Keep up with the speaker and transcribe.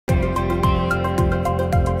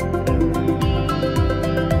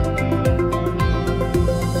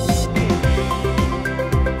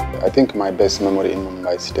I think my best memory in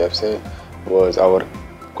Mumbai City FC was our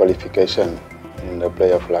qualification in the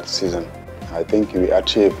playoff last season. I think we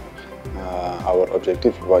achieved our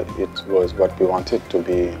objective. It was what we wanted, to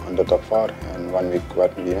be on the top four, and when we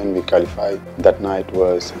qualified, that night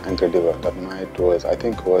was incredible. That night was, I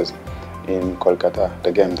think, was in Kolkata,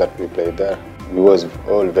 the game that we played there. We was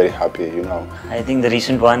all very happy, you know. I think the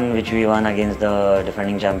recent one which we won against the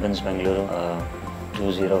defending champions Bengaluru,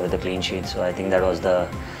 2-0 with a clean sheet. So I think that was the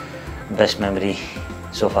best memory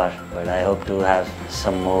so far. But I hope to have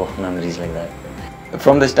some more memories like that.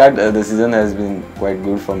 From the start, the season has been quite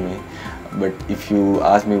good for me. But if you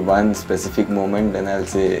ask me one specific moment, then I'll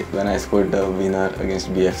say when I scored the winner against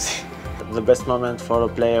BFC. The best moment for a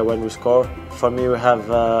player when we score. For me, we have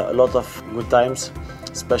a lot of good times,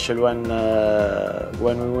 especially when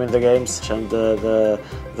we win the games and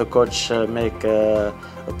the coach make a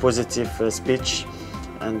positive speech,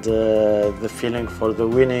 and the feeling for the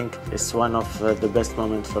winning is one of the best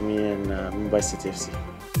moments for me in Mumbai City FC.